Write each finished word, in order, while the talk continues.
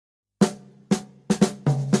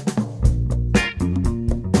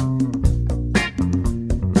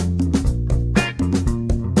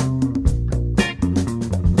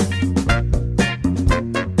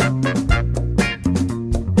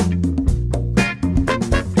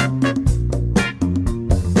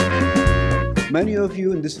Many of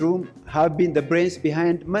you in this room have been the brains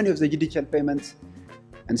behind many of the digital payments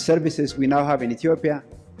and services we now have in Ethiopia,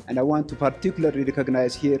 and I want to particularly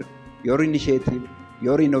recognize here your initiative,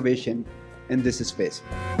 your innovation in this space.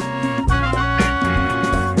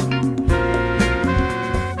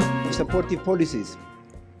 Supportive policies,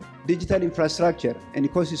 digital infrastructure and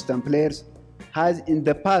ecosystem players has in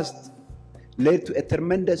the past led to a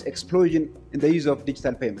tremendous explosion in the use of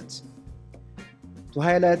digital payments. To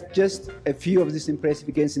highlight just a few of these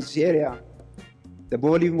impressive gains in this area, the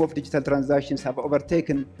volume of digital transactions have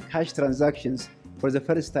overtaken cash transactions for the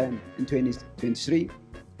first time in 2023.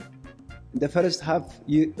 In the first half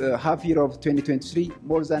year of 2023,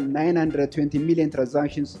 more than 920 million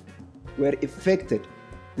transactions were effected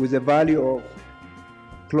with a value of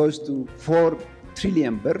close to 4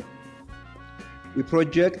 trillion birr. We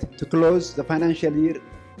project to close the financial year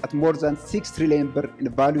at more than 6 trillion birr in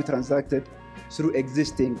value transacted through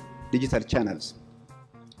existing digital channels.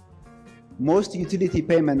 Most utility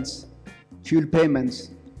payments, fuel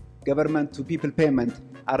payments, government to people payment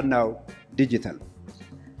are now digital.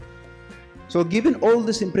 So given all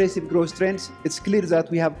these impressive growth trends, it's clear that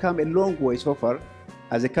we have come a long way so far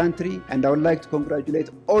as a country, and I would like to congratulate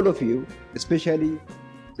all of you, especially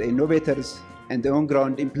the innovators and the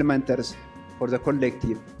on-ground implementers, for the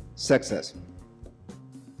collective success.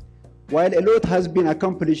 While a lot has been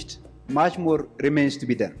accomplished, much more remains to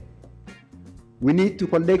be done. We need to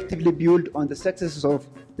collectively build on the successes of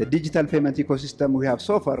the digital payment ecosystem we have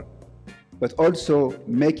so far, but also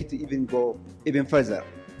make it go even further.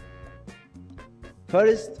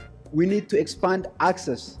 First, we need to expand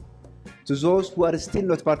access to those who are still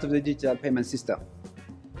not part of the digital payment system.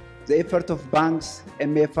 The effort of banks,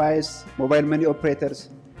 MFIs, mobile money operators,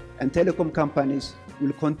 and telecom companies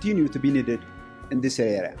will continue to be needed in this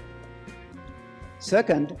area.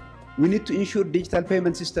 Second, we need to ensure digital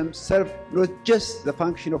payment systems serve not just the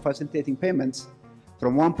function of facilitating payments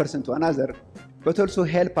from one person to another, but also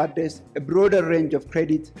help address a broader range of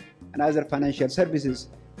credit and other financial services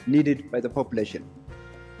needed by the population.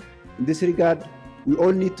 In this regard, we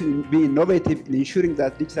all need to be innovative in ensuring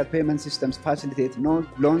that digital payment systems facilitate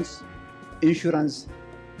loans, insurance,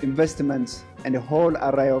 investments, and a whole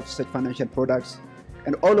array of such financial products,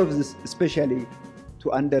 and all of this especially to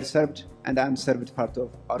underserved and unserved part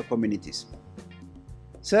of our communities.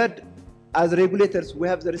 Third, as regulators, we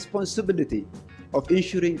have the responsibility of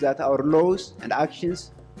ensuring that our laws and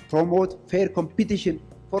actions promote fair competition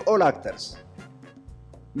for all actors.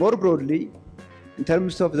 More broadly, in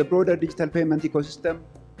terms of the broader digital payment ecosystem,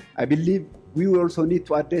 I believe we will also need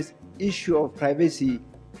to address the issue of privacy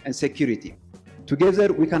and security.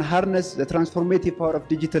 Together, we can harness the transformative power of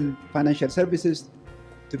digital financial services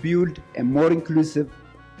to build a more inclusive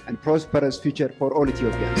and prosperous future for all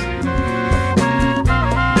Ethiopians.